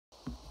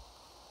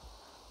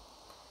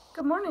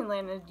Good morning,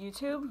 Landed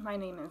YouTube. My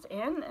name is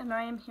Anne, and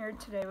I am here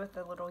today with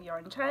a little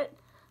yarn chat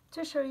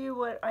to show you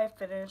what I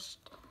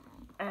finished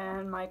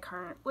and my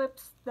current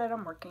WIPS that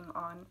I'm working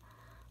on.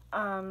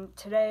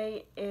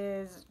 Today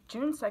is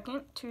June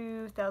 2nd,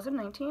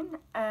 2019,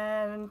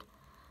 and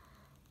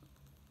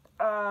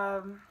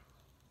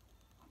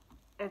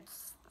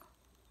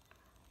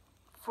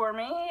for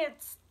me,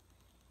 it's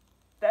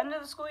the end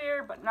of the school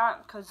year, but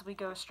not because we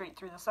go straight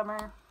through the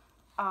summer.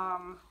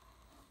 I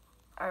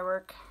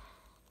work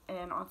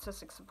in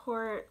autistic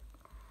support.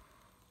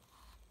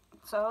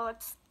 So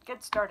let's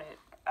get started.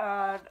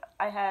 I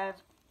have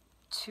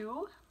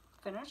 2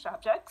 finished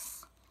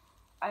objects.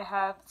 I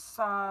have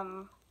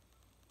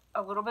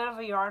a little bit of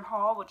a yarn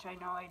haul, which I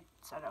know I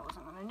said I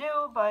wasn't going to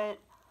do, but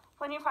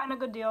when you find a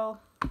good deal,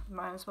 you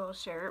might as well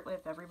share it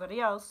with everybody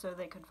else so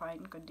they could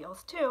find good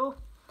deals too.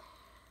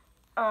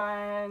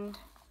 And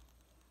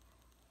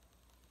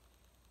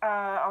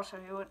I'll show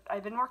you what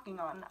I've been working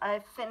on.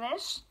 I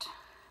finished.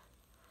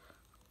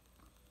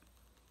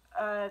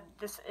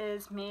 This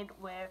is made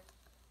with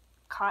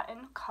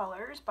Cotton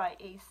Colors by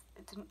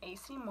it's an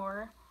AC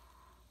Moore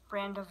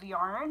brand of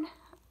yarn,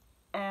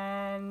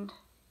 and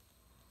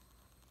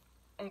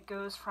it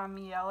goes from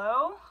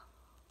yellow.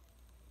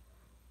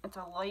 It's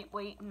a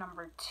lightweight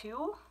number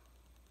 2.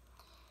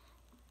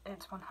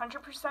 It's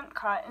 100%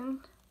 cotton,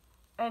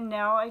 and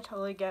now I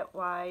totally get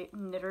why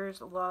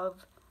knitters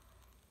love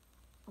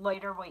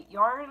lighter weight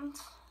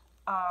yarns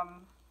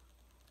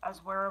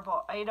as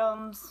wearable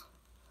items.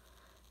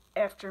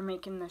 After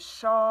making the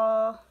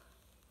shawl,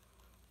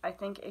 I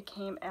think it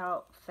came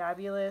out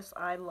fabulous.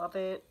 I love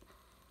it.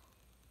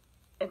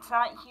 It's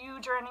not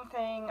huge or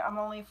anything. I'm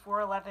only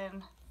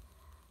 4'11",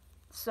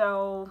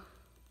 so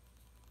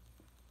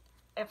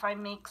if I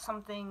make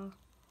something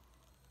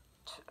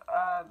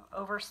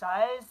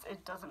oversized,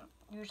 it doesn't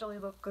usually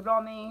look good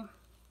on me,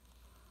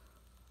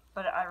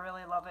 but I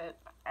really love it.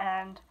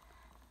 And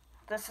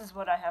this is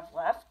what I have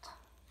left.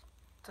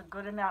 It's a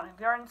good amount of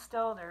yarn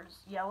still.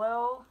 There's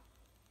yellow,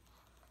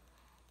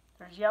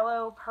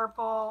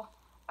 purple.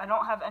 I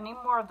don't have any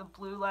more of the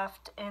blue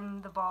left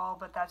in the ball,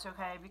 but that's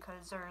okay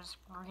because there's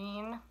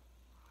green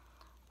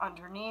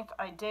underneath.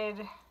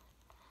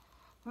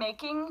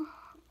 Making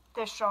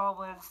this shawl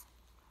was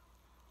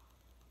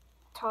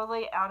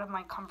totally out of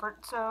my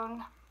comfort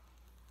zone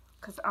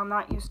because I'm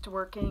not used to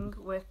working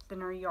with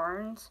thinner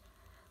yarns.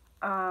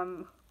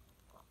 I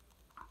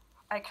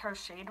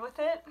crocheted with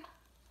it,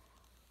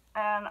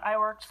 and I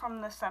worked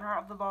from the center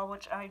of the ball,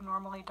 which I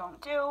normally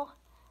don't do,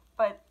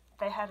 but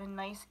they had a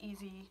nice,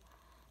 easy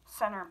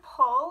center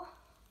pull,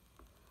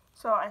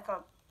 so I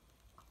thought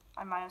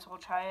I might as well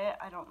try it.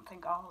 I don't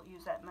think I'll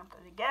use that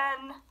method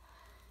again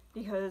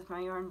because my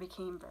yarn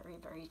became very,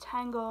 very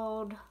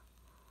tangled.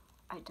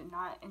 I did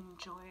not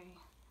enjoy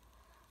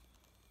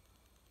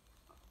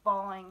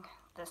balling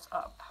this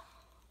up.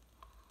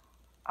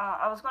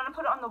 I was going to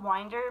put it on the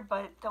winder,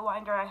 but the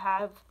winder I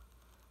have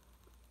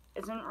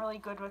isn't really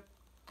good with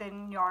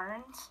thin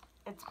yarns.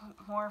 It's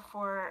more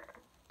for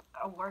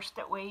a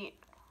worsted weight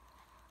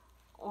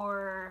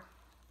or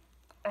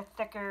a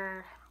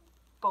thicker,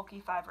 bulky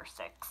 5 or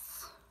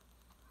 6.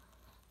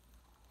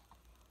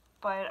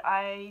 But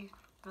I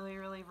really,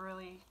 really,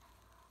 really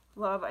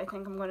love, I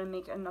think I'm going to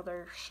make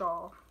another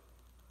shawl.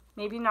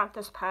 Maybe not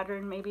this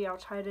pattern, maybe I'll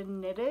try to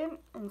knit it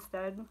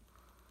instead.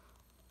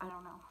 I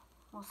don't know,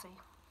 we'll see.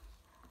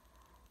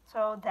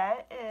 So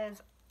that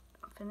is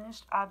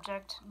finished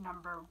object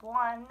number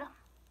 1.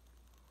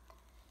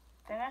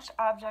 Finished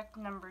object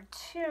number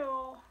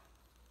 2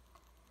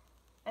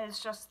 is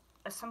just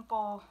a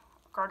simple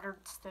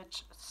gartered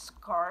stitch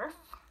scarf,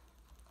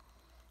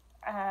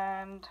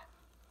 and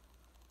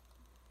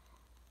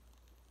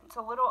it's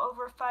a little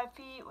over 5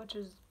 feet, which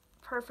is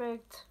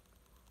perfect.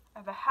 I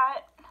have a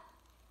hat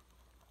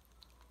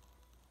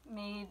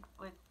made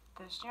with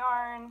this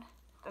yarn.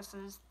 This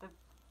is the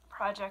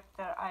project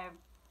that I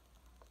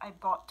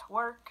bought to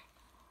work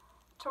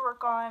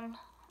on,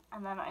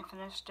 and then I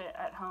finished it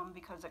at home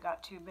because it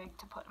got too big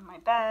to put in my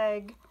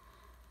bag.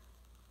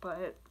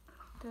 But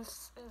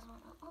this is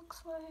what it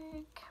looks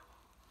like.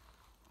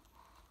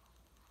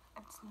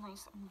 It's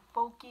nice and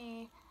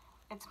bulky.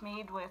 It's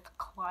made with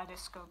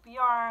kaleidoscope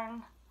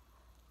yarn.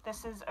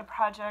 This is a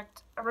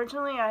project,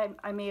 originally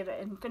I made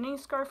an infinity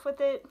scarf with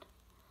it,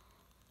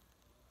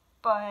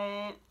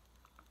 but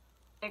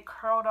it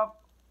curled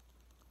up,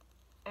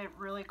 it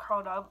really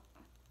curled up,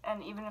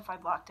 and even if I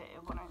blocked it,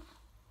 it wouldn't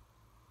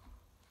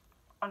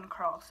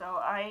uncurl. So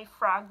I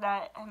frogged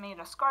that and made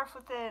a scarf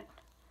with it.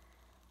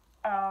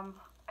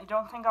 I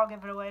don't think I'll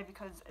give it away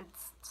because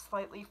it's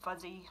slightly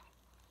fuzzy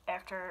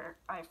after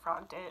I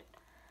frogged it.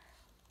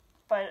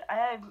 But I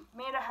had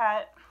made a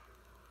hat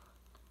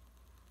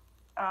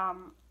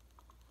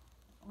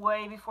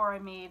way before I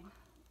made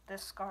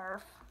this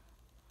scarf,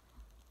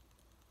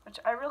 which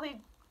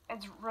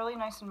it's really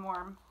nice and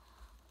warm.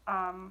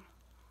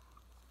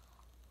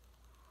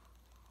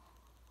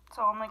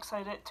 So I'm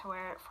excited to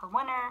wear it for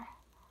winter.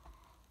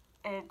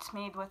 It's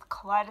made with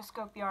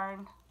kaleidoscope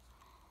yarn.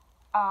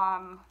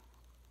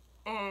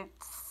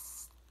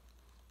 It's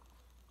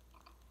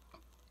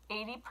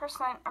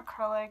 80%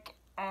 acrylic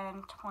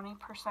and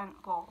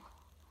 20% wool.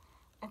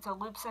 It's a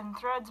Loops and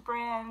Threads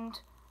brand,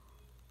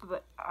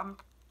 but I'm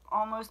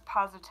almost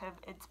positive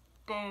it's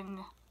been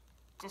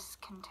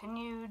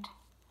discontinued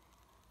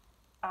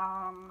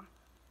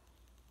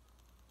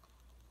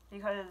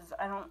because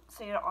I don't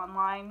see it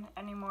online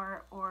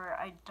anymore, or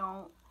I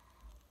don't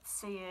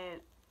see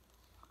it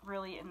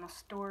really in the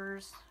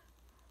stores.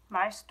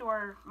 My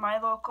store,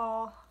 my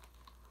local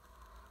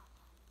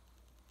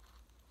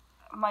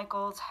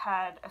Michael's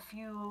had a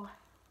few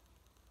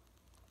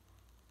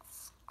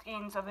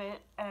skeins of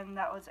it, and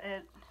that was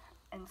it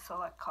in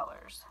select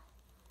colors.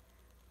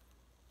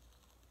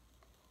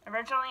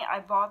 Originally, I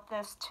bought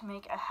this to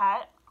make a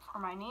hat for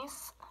my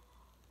niece,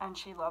 and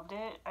she loved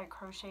it. I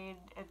crocheted,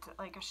 it's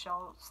like a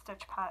shell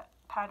stitch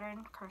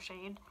pattern,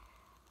 crocheted.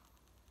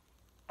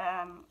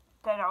 And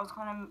then I was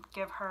going to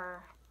give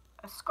her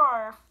a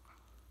scarf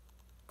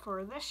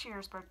for this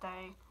year's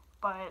birthday,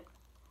 but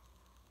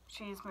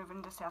she's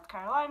moving to South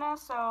Carolina,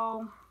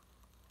 so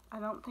I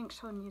don't think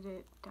she'll need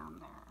it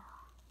down there.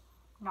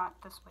 Not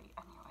this weight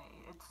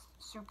anyway. It's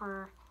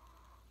super,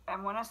 I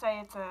want to say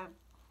it's a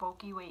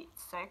bulky weight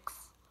 6,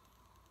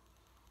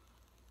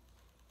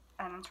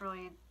 and it's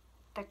really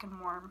thick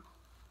and warm.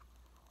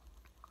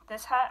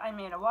 This hat I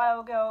made a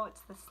while ago.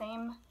 It's the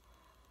same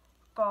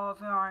ball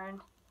of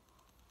yarn.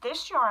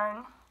 This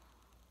yarn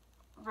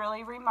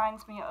really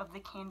reminds me of the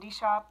candy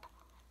shop,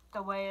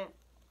 the way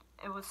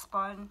it was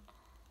spun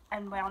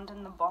and wound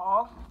in the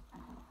ball.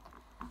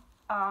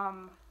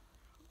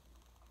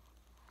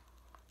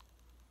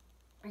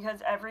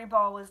 Because every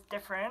ball was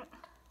different.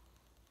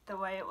 The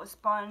way it was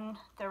spun,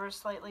 they were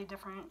slightly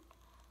different.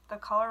 The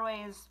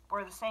colorways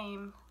were the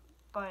same,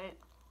 but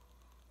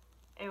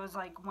it was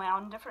like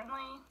wound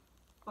differently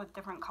with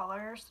different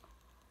colors.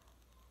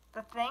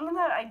 The thing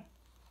that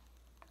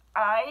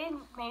I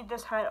made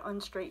this hat on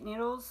straight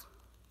needles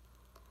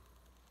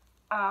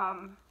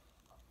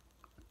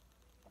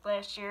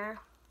last year,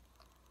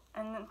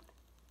 and then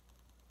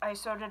I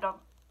sewed it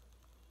up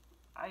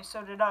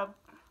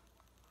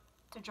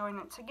to join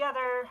it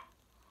together,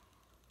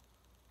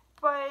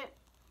 but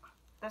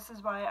this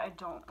is why I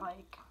don't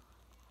like,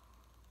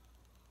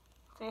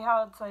 see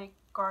how it's like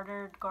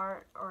gartered,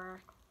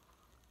 or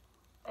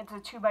it's a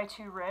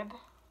 2x2 rib,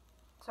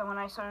 so when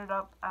I sewed it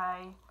up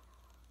I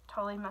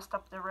totally messed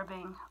up the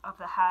ribbing of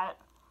the hat,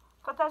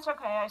 but that's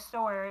okay, I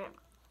still wear it.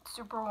 It's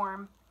super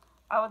warm.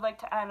 I would like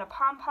to add a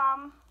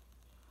pom-pom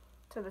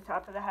to the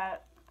top of the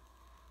hat.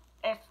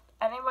 If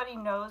anybody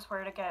knows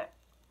where to get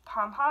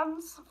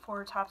pom-poms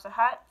for tops of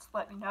hats,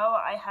 let me know.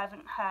 I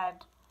haven't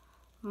had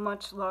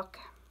much luck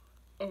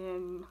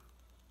in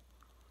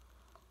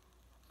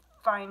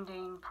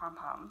finding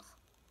pom-poms.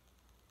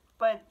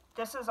 But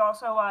this is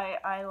also why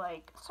I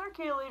like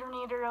circular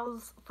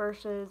needles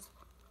versus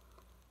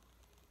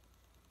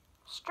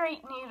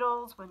straight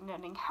needles when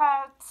knitting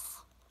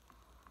hats,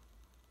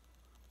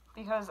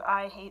 because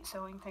I hate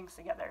sewing things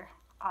together.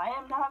 I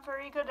am not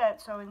very good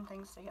at sewing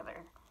things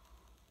together,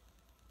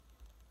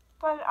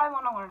 but I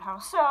want to learn how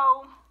to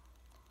sew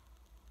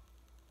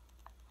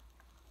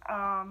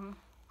on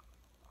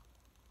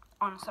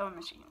a sewing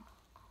machine.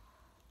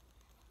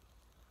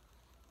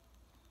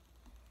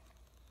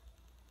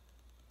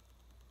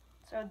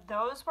 So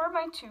those were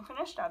my 2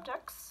 finished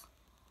objects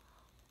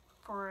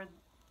for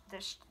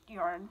this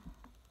yarn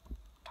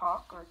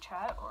talk or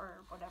chat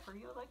or whatever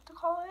you like to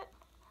call it.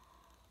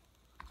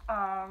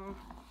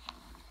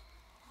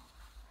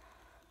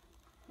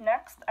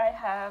 Next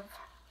I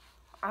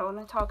want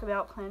to talk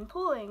about planned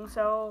pooling.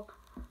 So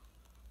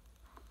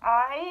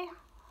I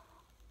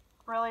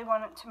really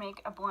wanted to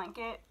make a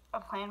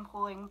planned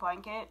pooling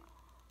blanket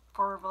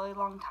for a really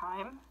long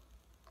time.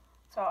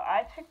 So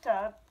I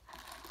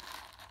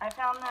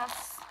found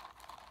this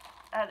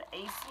at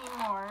AC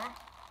Moore,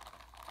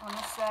 I want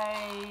to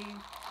say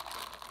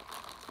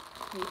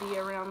maybe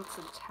around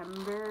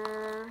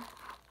September,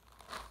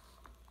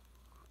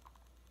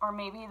 or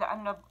maybe the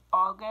end of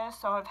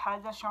August, so I've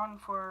had this yarn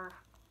for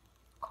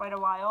quite a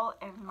while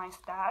in my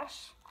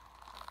stash.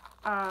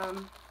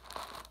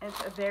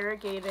 It's a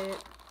variegated,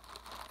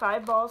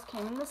 5 balls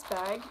came in this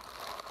bag.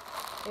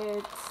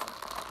 It's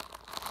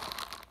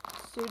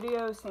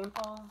Studio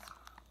Samples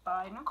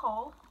by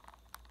Nicole.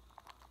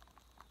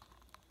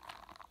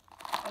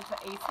 It's an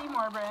AC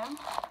Moore brand.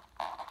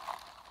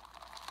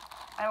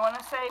 I want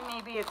to say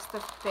maybe it's the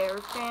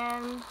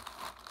Fairfan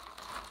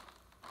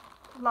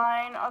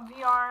line of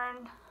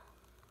yarn,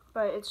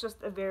 but it's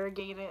just a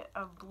variegated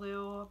of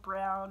blue,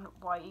 brown,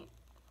 white,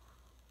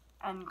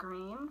 and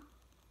green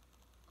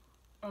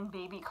in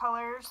baby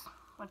colors,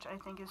 which I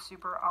think is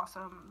super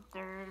awesome.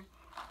 In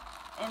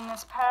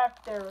this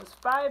pack there was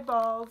 5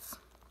 balls,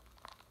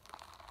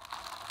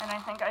 and I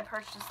think I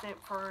purchased it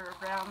for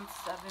around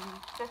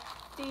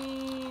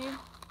 $7.50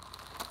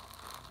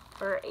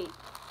 or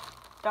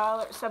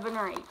 $7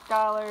 or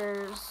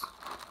 $8,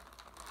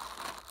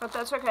 but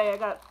that's okay. I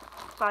got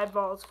 5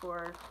 balls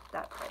for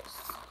that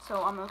price,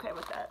 so I'm okay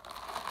with that.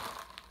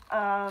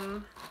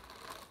 And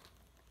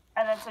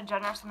it's a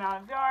generous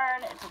amount of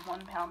yarn. It's a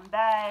 1-pound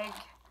bag.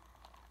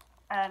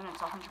 and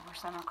it's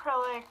 100%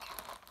 acrylic,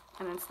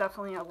 and it's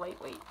definitely a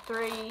lightweight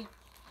 3.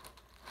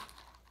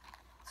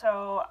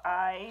 So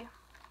I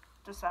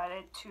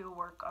decided to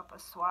work up a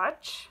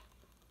swatch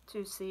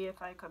to see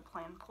if I could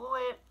plan pull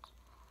it,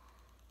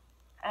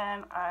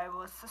 and I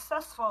was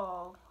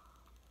successful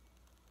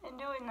in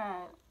doing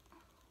that.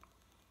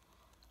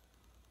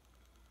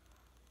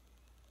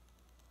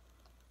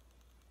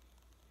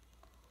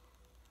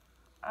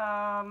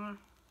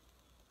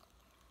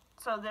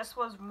 So this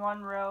was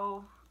one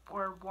row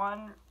or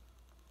one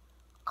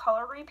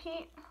color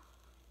repeat.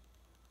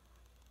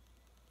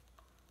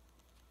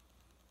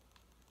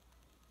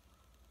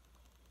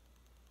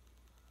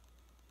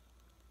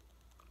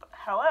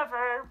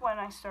 However, when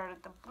I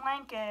started the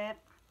blanket,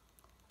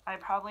 I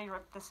probably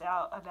ripped this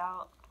out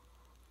about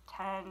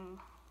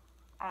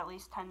at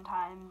least 10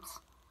 times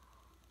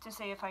to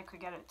see if I could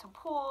get it to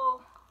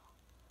pull.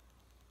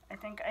 I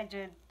think I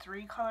did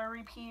 3 color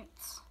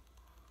repeats.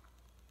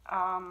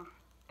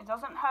 It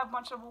doesn't have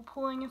much of a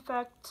pulling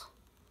effect.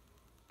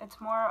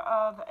 It's more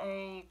of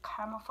a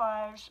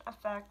camouflage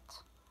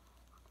effect.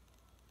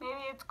 Maybe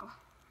it's...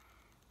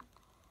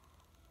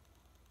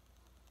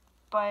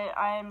 But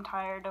I am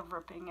tired of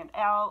ripping it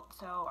out,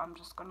 so I'm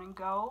just gonna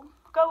go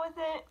with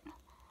it.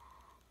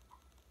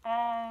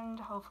 And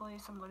hopefully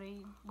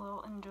somebody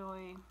will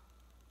enjoy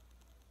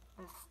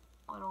this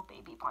little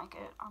baby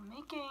blanket I'm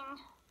making.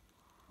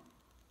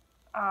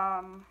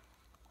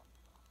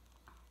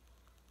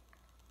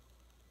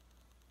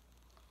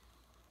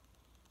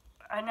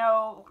 I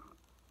know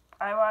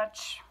I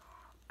watch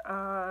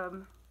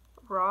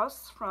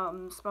Ross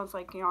from Smells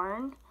Like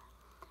Yarn,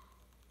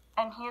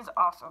 and he is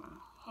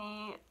awesome.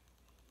 He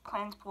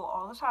plans pool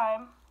all the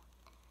time.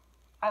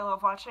 I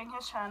love watching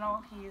his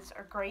channel. He's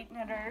a great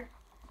knitter,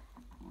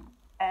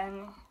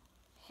 and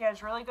he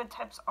has really good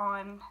tips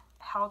on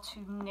how to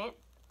knit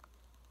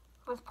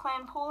with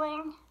plan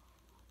pooling.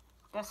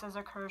 This is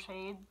a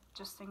crocheted,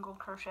 just single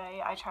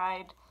crochet. I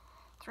tried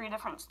 3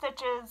 different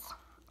stitches,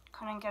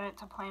 couldn't get it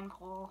to plan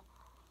pool.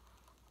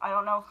 I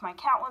don't know if my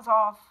count was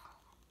off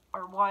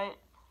or what,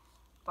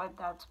 but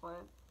that's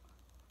what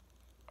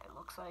it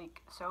looks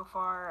like so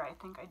far. I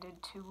think I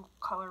did 2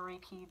 color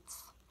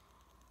repeats.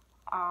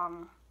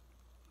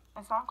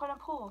 It's not going to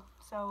pull,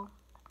 so,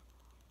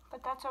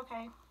 but that's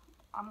okay.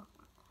 I'm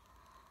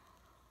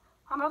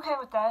okay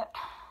with that.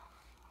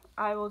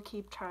 I will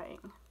keep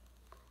trying.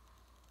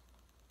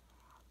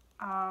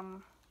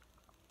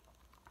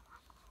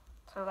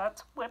 So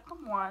that's whip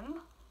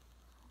 1.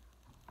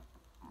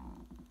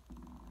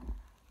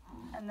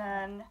 And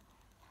then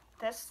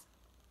this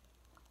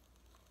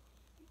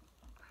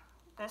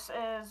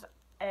is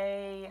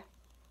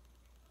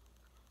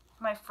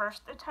my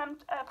first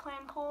attempt at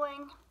plan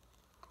pulling.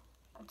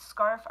 It's a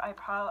scarf I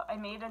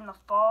made in the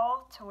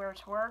fall to wear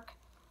to work.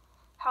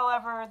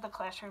 However, the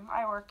classroom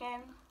I work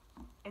in,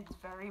 it's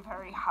very,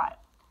 very hot.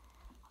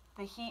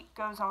 The heat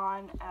goes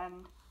on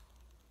and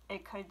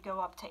it could go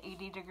up to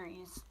 80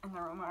 degrees in the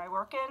room I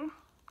work in.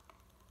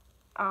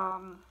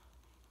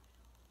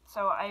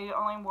 So I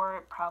only wore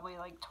it probably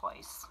like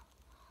twice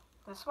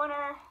this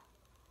winter.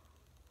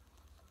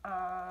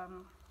 I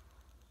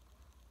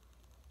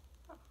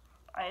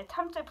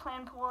attempted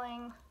plan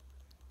pulling.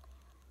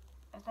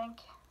 I think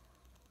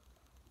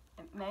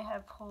it may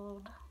have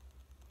pulled.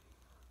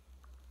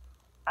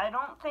 I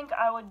don't think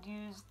I would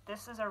use,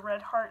 this is a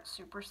Red Heart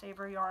Super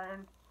Saver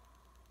yarn,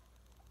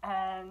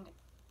 and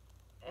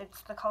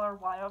it's the color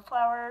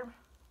Wildflower.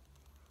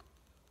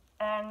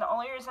 And the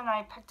only reason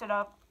I picked it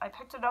up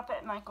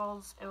at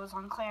Michael's. It was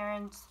on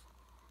clearance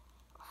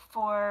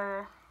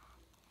for,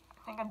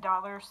 I think,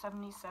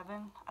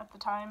 $1.77 at the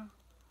time.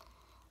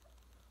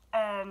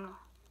 And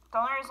the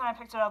only reason I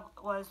picked it up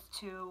was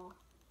to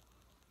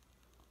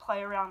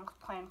play around with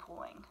plan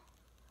pooling.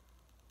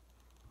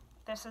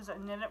 This is a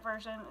knitted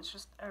version. It's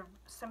just a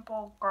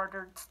simple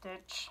gartered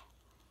stitch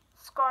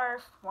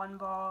scarf. One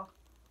ball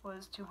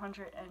was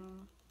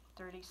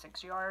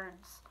 236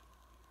 yards.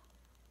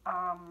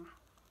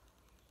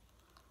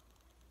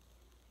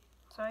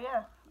 So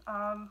yeah,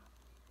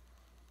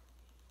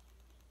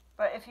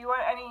 but if you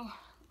want any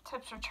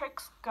tips or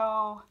tricks,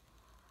 go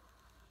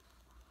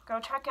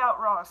check out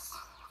Ross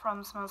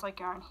from Smells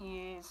Like Yarn.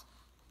 He's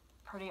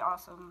pretty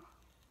awesome.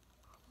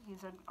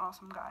 He's an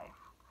awesome guy.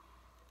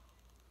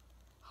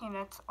 He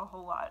knits a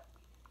whole lot.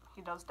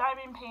 He does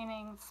diamond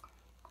paintings.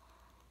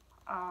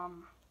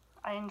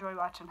 I enjoy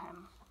watching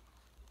him.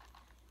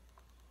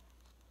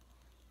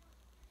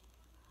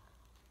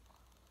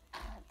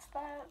 That's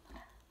that.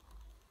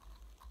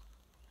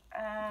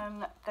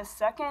 And the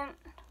second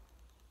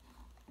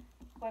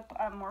whip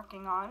I'm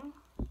working on,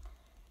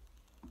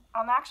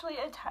 I'm actually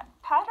a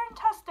pattern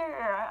tester.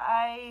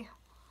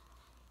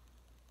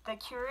 The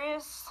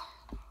Curious,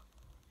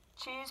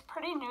 she's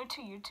pretty new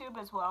to YouTube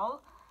as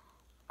well,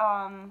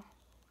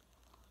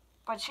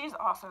 but she's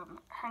awesome.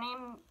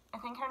 I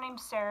think her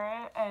name's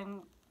Sarah,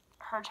 and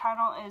her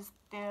channel is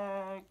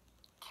the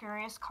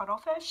Curious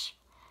Cuttlefish,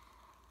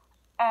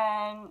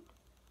 and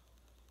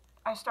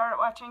I started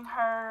watching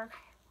her,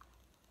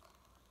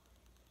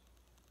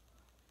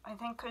 I I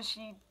think because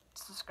she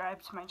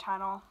subscribed to my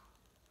channel,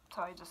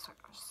 so I just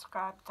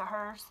subscribed to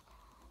hers.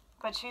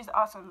 But she's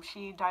awesome.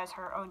 She dyes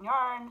her own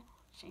yarn,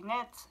 she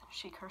knits,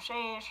 she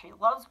crochets, she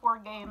loves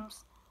board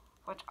games,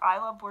 which I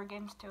love board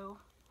games too.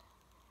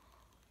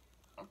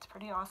 It's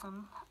pretty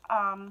awesome.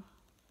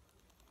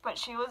 But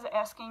she was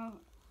asking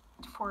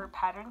for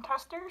pattern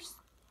testers,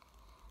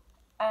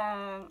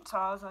 and so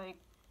I was like,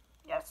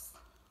 yes,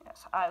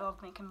 I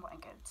love making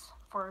blankets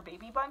for a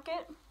baby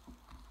blanket.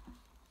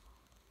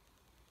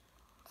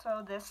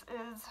 So this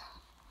is,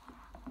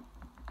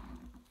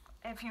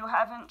 if you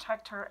haven't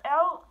checked her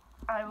out,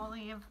 I will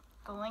leave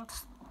the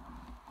links,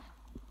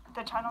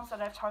 the channels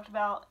that I've talked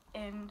about,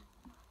 in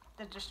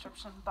the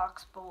description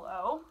box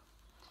below.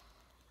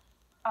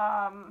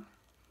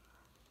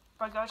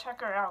 But go check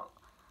her out.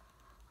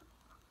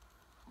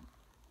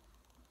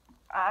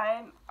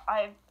 I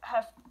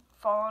have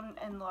fallen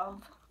in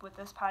love with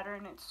this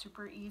pattern. It's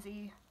super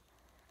easy.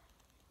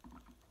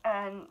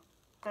 And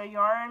the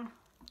yarn,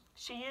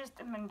 she used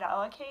a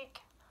mandala cake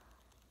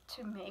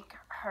to make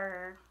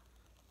her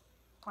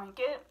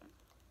blanket.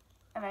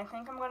 And I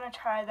think I'm going to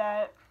try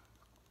that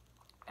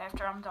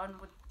after I'm done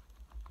with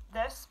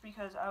this,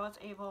 because I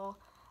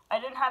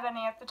didn't have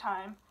any at the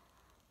time,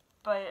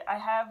 but I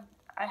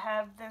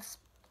have this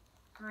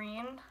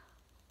green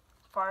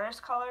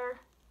forest color.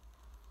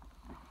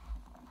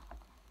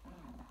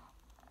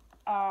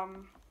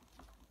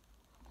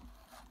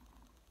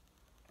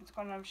 It's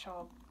going to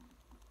show,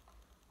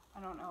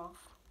 I don't know if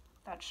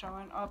that's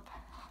showing up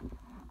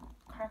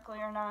correctly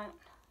or not.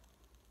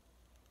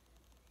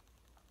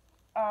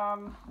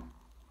 I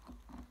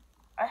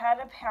had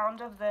a pound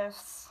of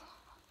this,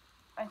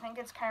 I think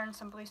it's Karen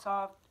Simply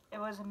Soft. It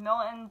was a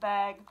Milton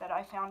bag that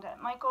I found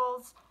at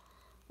Michael's,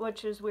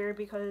 which is weird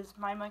because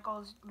my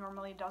Michael's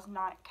normally does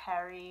not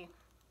carry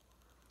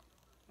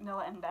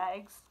Milton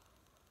bags.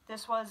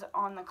 This was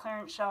on the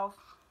clearance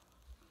shelf,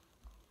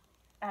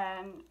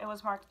 and it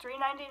was marked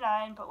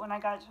 $3.99, but when I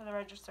got to the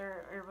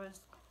register, it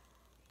was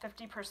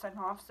 50%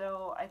 off,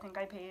 so I think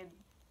I paid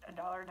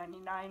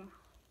 $1.99.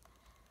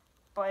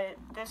 But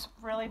this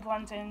really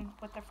blends in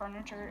with the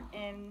furniture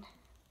in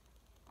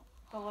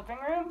the living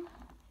room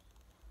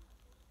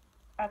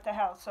at the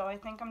house, so I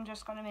think I'm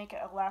just going to make it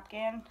a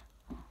lapgan.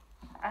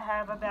 I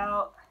have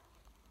about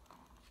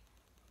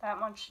that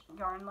much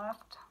yarn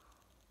left.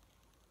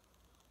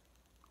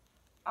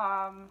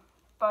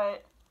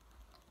 But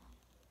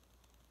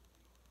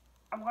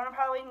I'm going to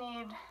probably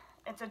need,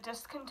 it's a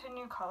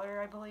discontinued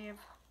color, I believe,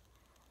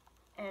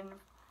 in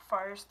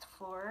Forest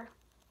Floor.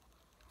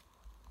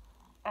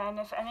 And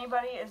if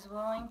anybody is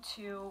willing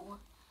to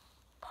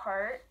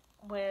part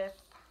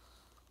with,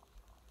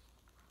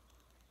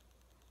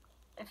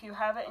 if you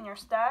have it in your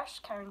stash,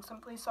 Karen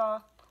Simply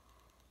Soft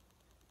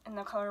in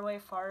the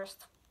colorway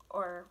Forest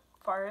or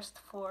Forest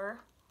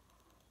Floor,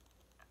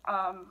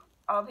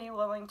 I'll be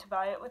willing to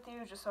buy it with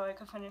you just so I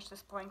could finish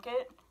this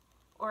blanket.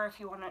 Or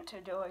if you wanted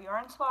to do a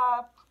yarn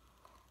swap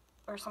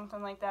or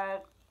something like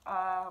that,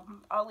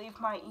 I'll leave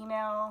my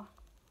email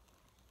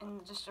in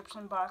the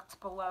description box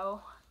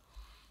below,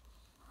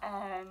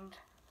 and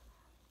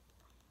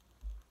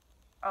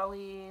I'll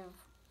leave,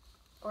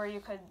 or you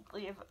could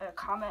leave a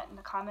comment in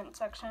the comment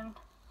section.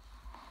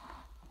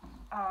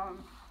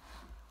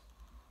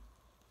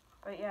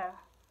 But yeah,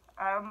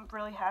 I'm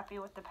really happy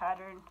with the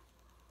pattern.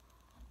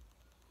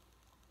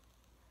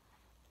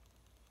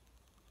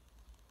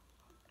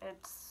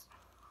 It's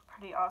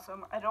pretty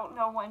awesome. I don't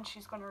know when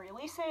she's going to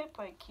release it,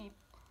 but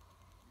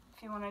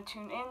if you want to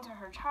tune in to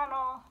her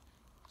channel,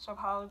 she'll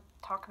probably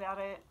talk about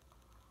it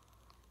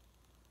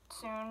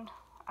soon.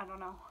 I don't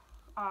know.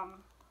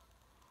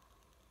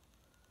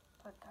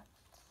 But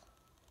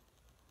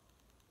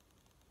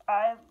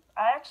I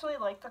actually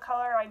like the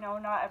color. I know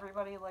not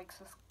everybody likes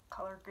this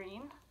color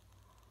green,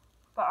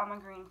 but I'm a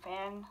green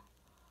fan.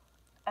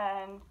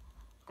 And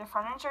the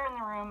furniture in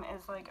the room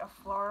is like a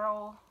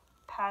floral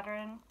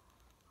pattern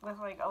with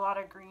like a lot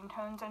of green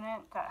tones in it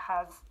that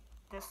has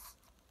this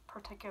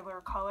particular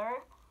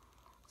color.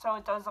 So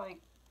it does, like,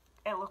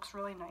 it looks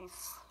really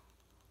nice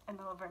in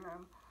the living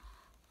room.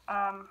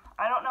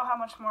 I don't know how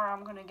much more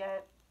I'm going to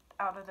get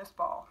out of this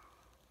ball.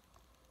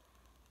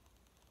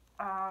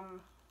 I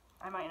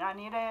might not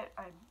need it.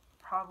 I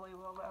probably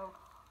will though.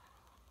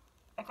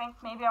 I think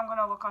maybe I'm going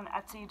to look on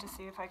Etsy to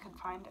see if I can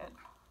find it.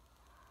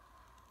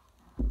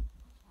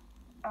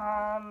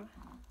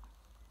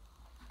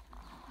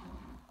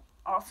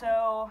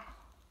 Also,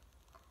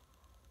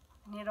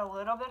 I need a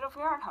little bit of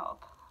yarn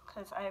help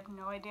because I have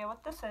no idea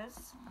what this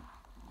is.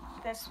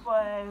 This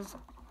was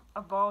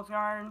a ball of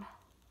yarn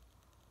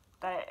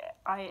that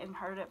I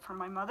inherited from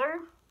my mother.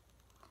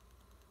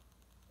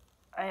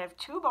 I have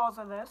 2 balls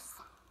of this.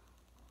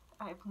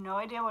 I have no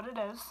idea what it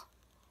is.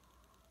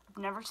 I've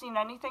never seen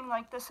anything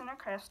like this in a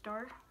craft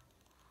store.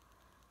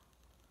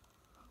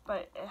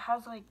 But it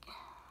has like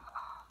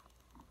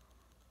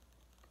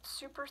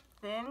super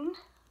thin,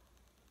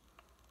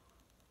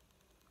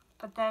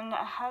 but then it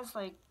has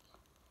like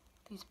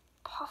these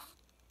puff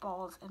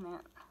balls in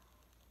it.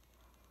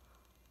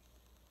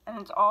 And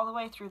it's all the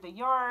way through the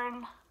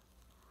yarn.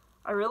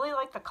 I really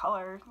like the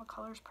color. The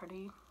color's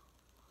pretty.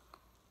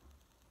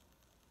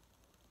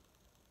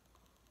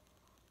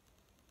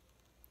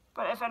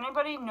 But if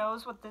anybody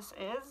knows what this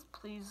is,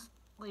 please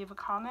leave a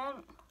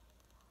comment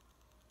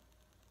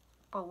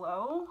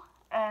below.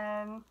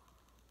 And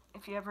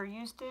if you ever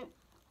used it,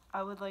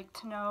 I would like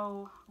to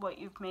know what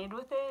you've made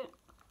with it.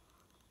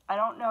 I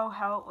don't know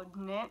how it would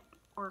knit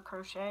or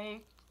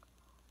crochet.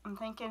 I'm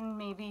thinking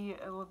maybe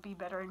it would be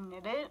better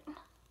knitted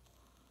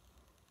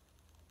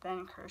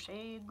than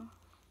crocheted.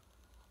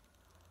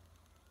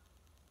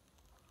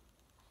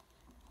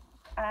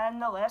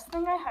 And the last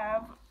thing I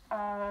have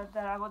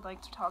that I would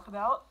like to talk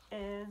about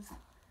is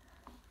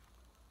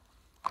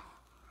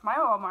my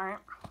Walmart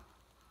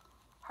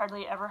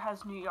hardly ever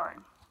has new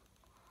yarn.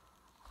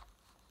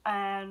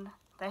 And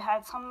they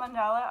had some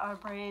mandala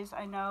ombre.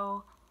 I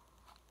know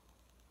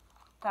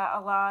that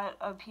a lot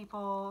of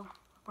people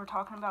were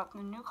talking about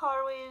the new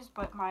colorways,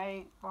 but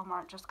my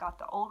Walmart just got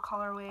the old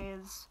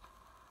colorways.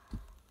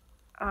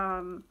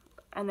 And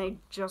they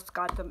just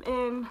got them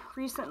in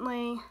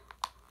recently.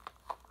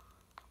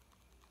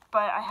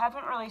 But I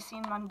haven't really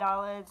seen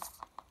mandalas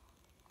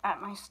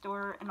at my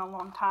store in a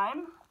long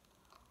time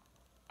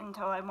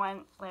until I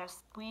went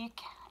last week,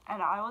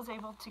 and I was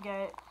able to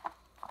get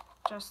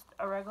just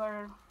a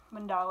regular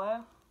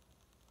mandala.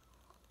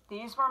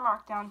 These were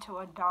marked down to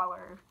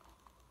 $1.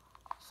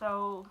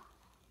 So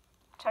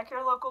check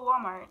your local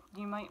Walmart.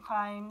 You might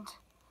find,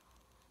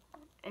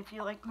 if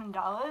you like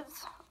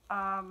mandalas,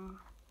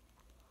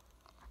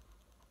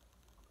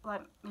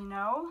 let me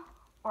know.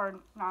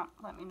 Or not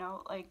let me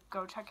know, like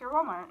go check your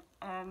Walmart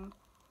and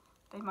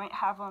they might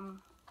have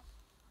them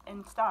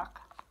in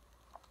stock.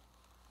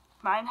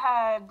 Mine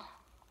had,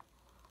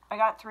 I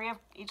got 3 of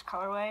each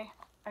colorway.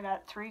 I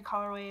got 3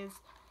 colorways.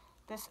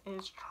 This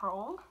is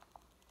Troll.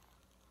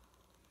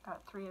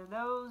 Got 3 of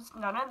those.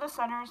 None of the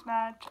centers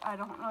match. I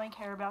don't really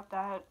care about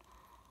that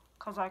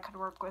because I could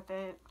work with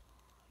it.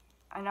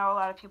 I know a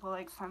lot of people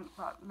like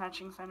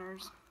matching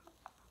centers.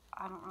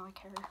 I don't really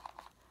care.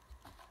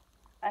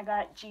 I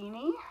got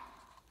Genie,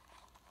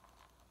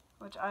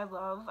 which I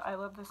love. I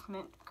love this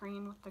mint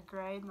green with the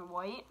gray and the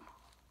white.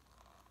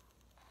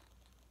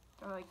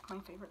 They're like my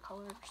favorite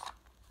colors.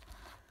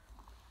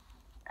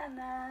 And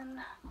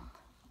then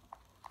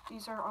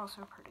these are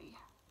also pretty.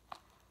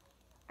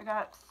 I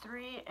got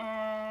 3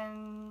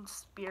 in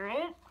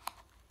Spirit.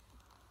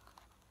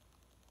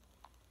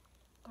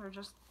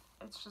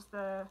 It's just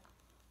the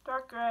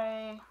dark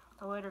gray,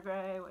 the lighter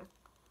gray with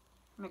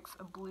a mix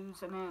of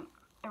blues in it.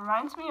 It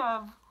reminds me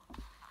of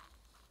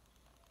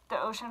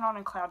the ocean on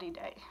a cloudy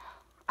day.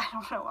 I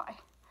don't know why.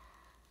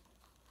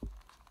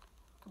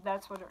 But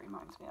that's what it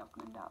reminds me of,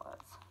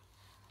 mandalas.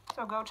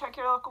 So go check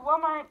your local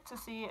Walmart to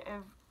see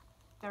if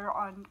they're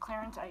on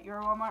clearance at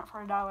your Walmart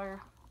for $1.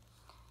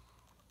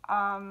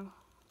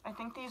 I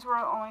think these were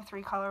only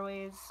 3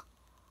 colorways.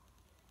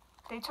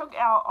 They took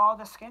out all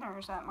the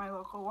skinners at my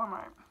local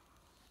Walmart.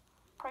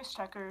 Price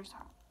checkers.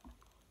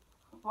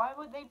 Why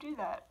would they do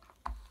that?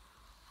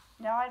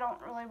 Now I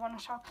don't really want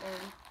to shop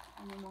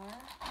there anymore.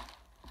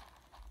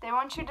 They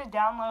want you to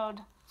download,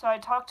 so I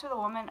talked to the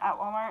woman at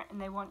Walmart and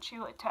they want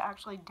you to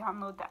actually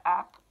download the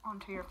app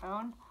onto your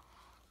phone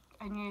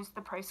and use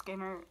the price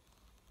scanner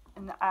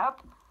in the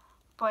app.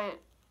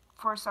 But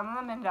for some of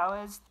the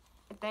mandalas,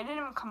 they didn't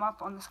even come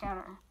up on the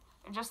scanner.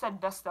 It just said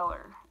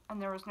bestseller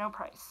and there was no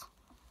price.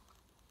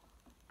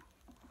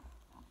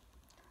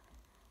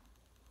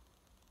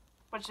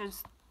 Which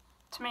is,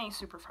 to me,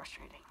 super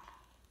frustrating.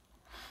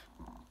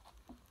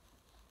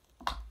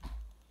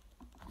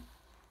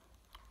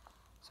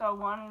 So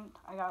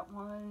I got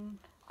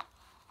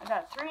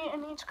 3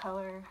 in each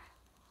color.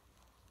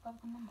 Love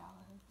the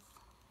mandalas.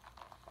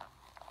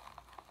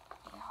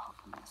 Yeah, I'll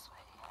come this way.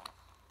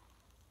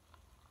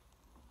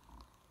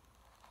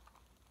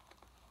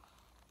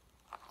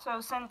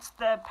 So since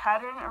the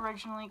pattern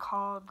originally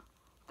called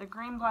the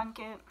green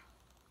blanket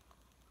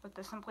with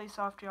the Simply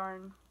Soft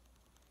yarn,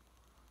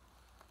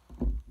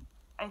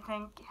 I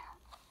think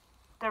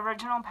the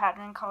original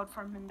pattern called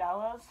for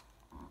mandalas.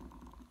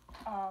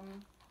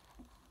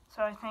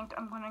 So I think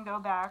I'm going to go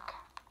back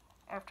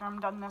after I'm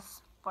done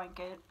this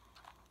blanket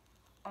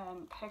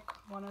and pick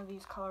one of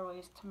these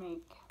colorways to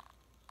make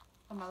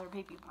another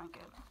baby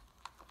blanket.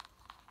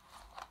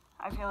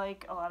 I feel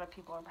like a lot of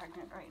people are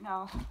pregnant right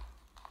now,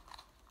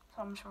 so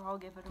I'm sure I'll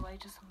give it away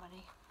to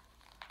somebody.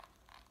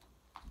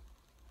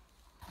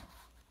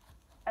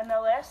 And the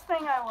last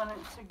thing I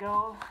wanted to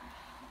go,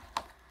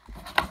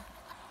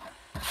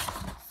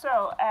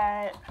 so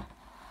I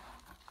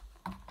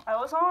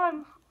was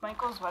on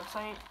Michael's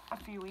website a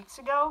few weeks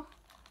ago,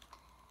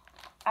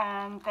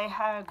 and they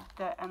had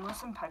the Endless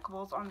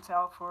Impeccables on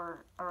sale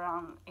for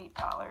around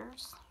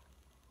 $8.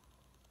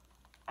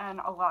 And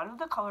a lot of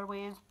the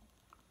colorways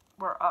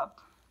were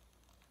up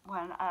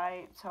when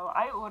I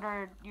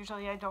ordered.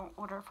 Usually I don't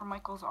order from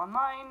Michael's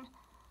online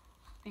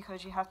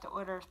because you have to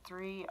order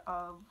 3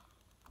 of,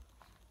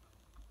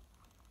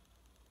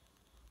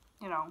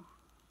 you know,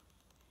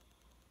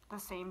 the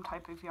same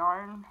type of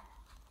yarn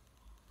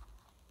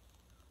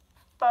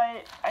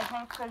but I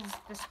think because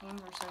the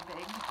skeins are so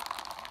big.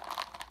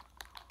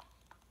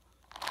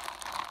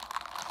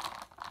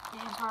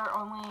 These were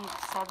only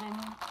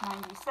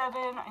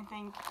 $7.97. I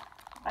think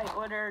I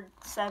ordered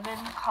 7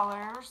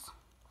 colors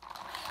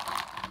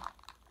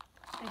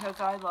because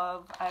I have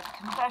a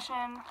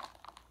confession,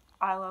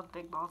 I love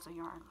big balls of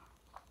yarn.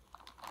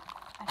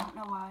 I don't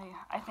know why.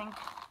 I think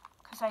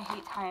because I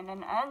hate tying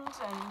in ends,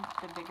 and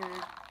the bigger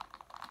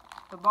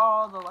the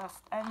ball, the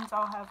less ends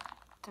I'll have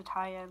to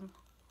tie in.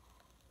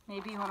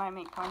 Maybe when I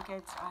make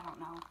blankets, I don't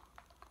know.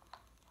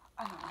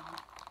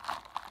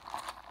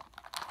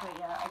 But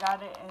yeah, I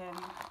got it in,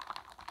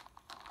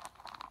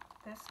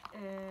 this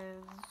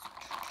is,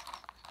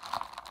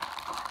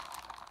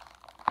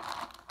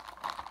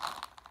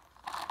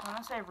 I want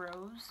to say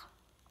rose,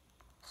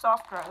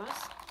 soft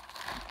rose.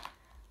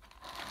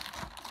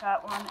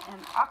 That one in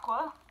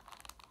aqua,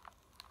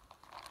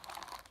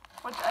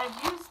 which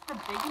I've used the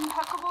big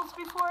impeccables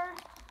before,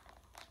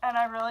 and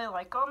I really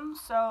like them,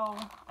 so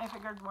I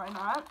figured why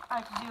not.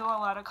 I could do a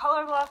lot of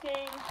color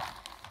blocking,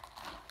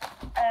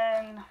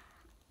 and,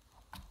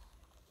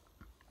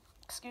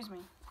 excuse me,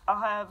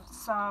 I'll have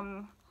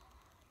some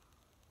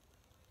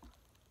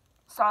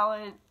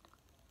solid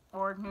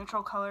or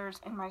neutral colors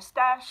in my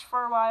stash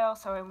for a while,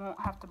 so I won't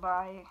have to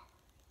buy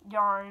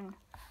yarn.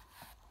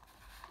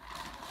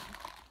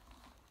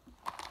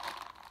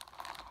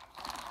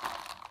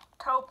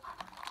 Taupe,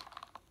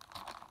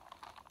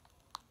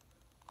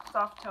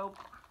 soft taupe,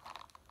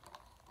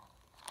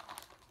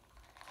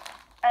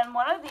 and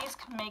one of these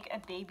can make a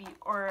baby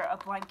or a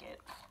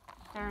blanket.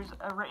 There's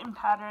a written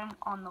pattern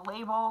on the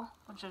label,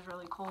 which is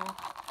really cool,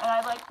 and I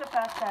like the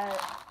fact that,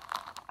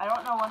 I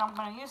don't know when I'm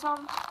going to use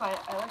them,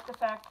 but I like the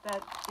fact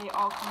that they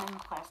all come in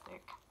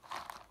plastic.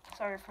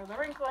 Sorry for the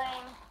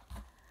wrinkling.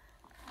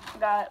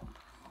 Got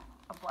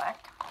a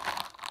black.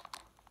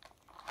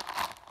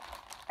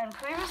 And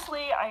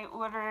previously I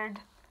ordered,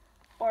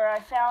 or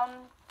I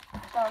found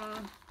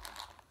them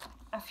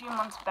a few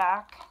months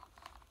back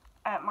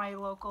at my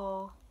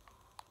local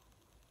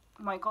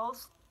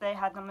Michael's. They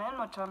had them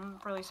in, which I'm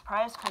really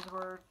surprised because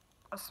we're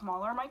a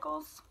smaller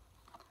Michael's.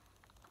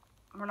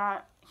 We're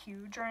not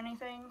huge or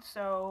anything,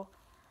 so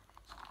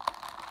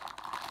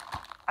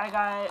I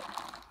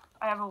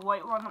have a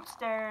white one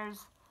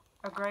upstairs,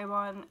 a gray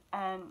one,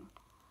 and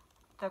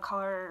the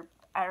color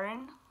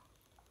Erin,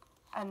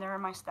 and they're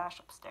in my stash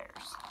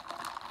upstairs.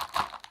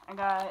 I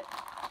got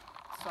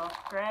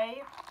soft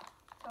gray,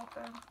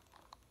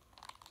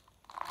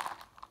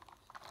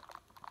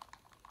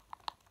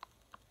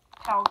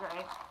 cow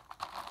gray.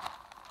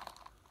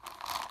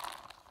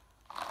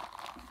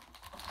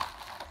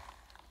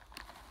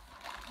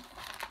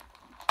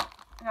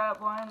 I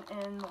got one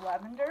in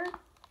lavender,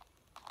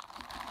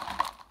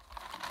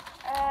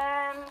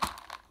 and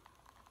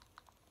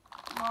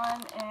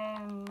one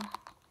in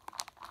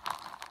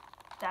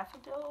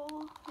daffodil,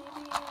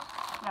 maybe?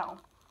 No,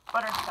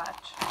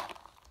 butterscotch.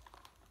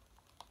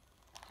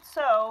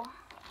 So,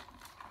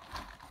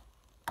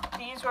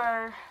 these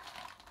were,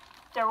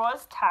 there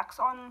was tax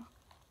on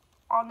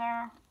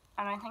there,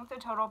 and I think the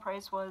total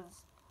price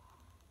was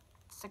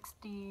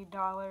 $60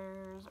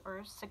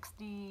 or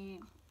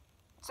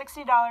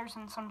 $60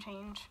 and some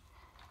change.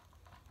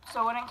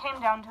 So when it came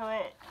down to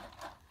it,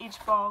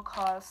 each ball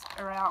cost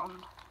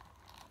around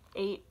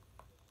it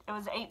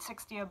was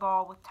 $8.60 a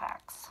ball with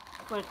tax,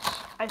 which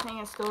I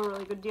think is still a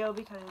really good deal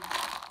because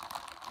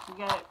you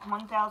get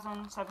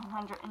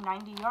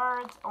 1,790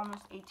 yards,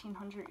 almost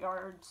 1,800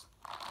 yards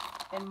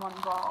in one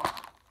ball.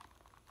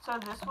 So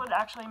this would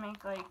actually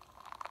make like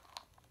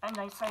a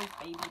nice sized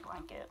baby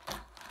blanket.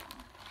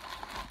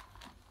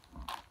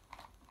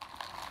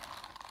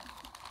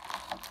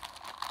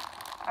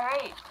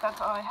 Alright,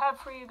 that's all I have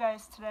for you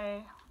guys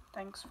today.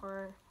 Thanks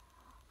for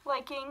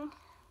liking,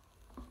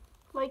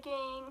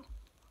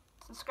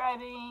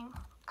 subscribing,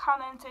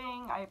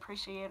 commenting. I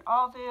appreciate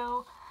all of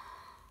you.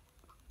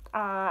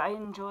 I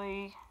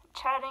enjoy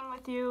chatting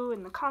with you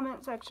in the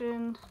comment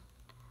section.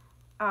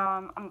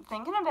 I'm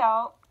thinking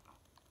about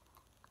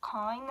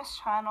calling this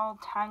channel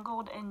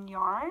Tangled in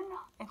Yarn.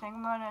 I think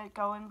I'm going to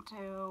go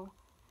into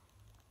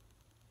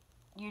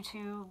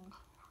YouTube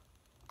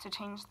to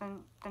change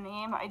the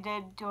name. I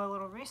did do a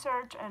little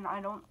research, and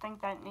I don't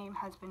think that name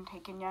has been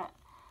taken yet.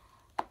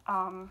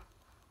 So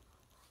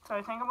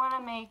I think I'm going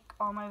to make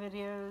all my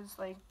videos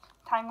like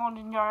Tangled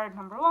in Yarn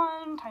number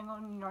 1,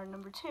 Tangled in Yarn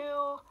number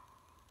 2,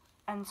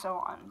 and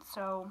so on.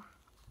 So,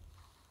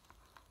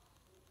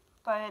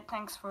 but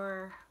thanks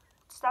for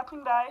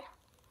stopping by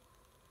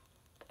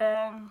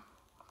and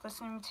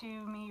listening to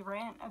me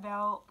rant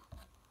about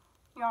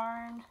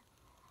yarn.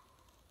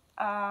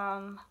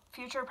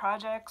 Future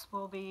projects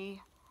will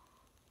be,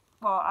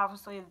 well,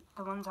 obviously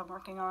the ones I'm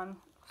working on,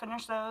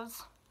 finish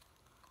those.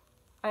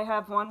 I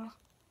have one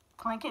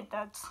blanket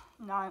that's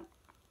not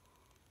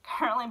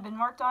currently been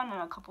worked on in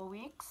a couple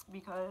weeks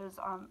because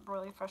I'm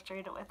really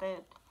frustrated with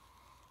it.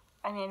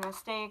 I made a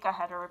mistake. I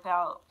had to rip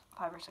out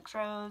 5 or 6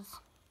 rows,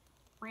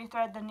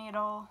 rethread the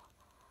needle.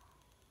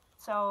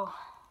 So,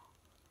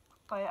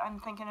 but I'm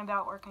thinking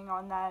about working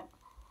on that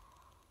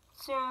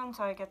soon,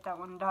 so I get that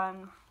one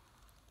done.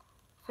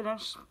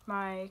 Finish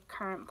my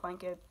current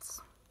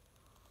blankets,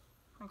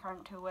 my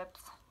current 2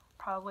 WIPS,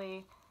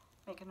 probably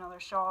make another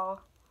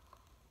shawl.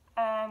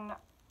 And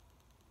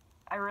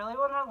I really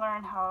want to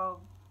learn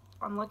how,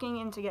 I'm looking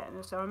into getting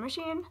a sewing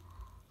machine,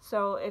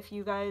 so if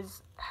you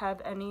guys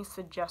have any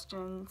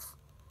suggestions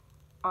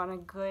on a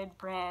good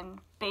brand,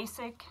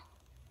 basic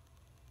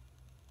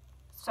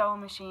sewing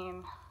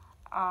machine,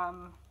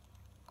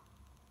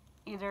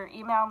 either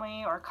email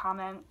me or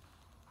comment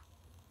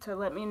to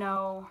let me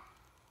know,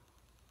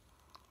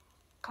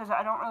 because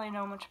I don't really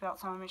know much about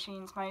sewing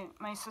machines.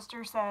 My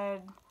sister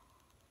said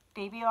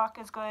Baby Lock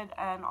is good,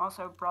 and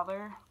also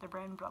Brother, the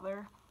brand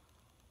Brother,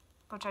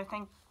 which I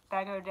think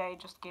Bag O' Day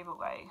just gave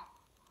away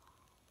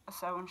a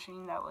sewing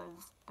machine that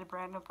was the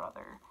brand of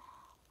Brother.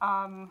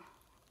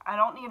 I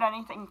don't need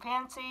anything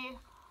fancy.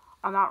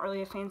 I'm not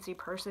really a fancy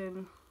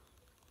person.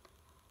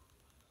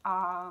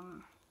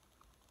 But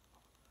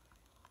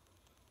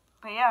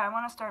yeah, I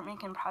want to start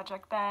making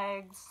project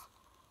bags,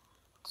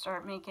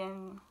 start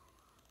making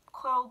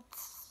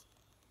quilts.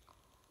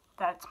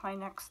 That's my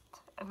next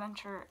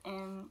adventure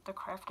in the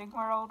crafting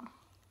world.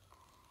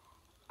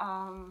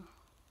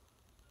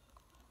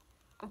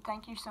 But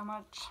thank you so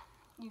much.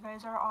 You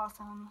guys are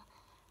awesome.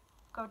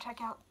 Go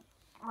check out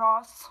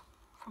Ross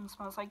from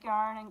Smells Like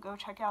Yarn, and go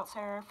check out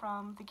Sarah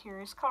from the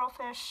Curious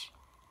Cuttlefish.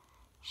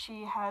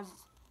 She has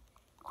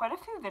quite a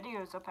few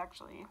videos up,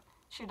 actually.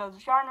 She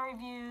does yarn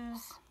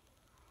reviews,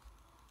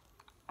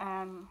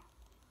 and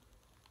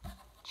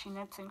she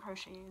knits and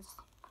crochets.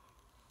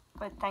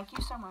 But thank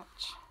you so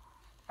much.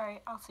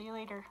 Alright, I'll see you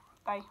later.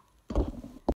 Bye.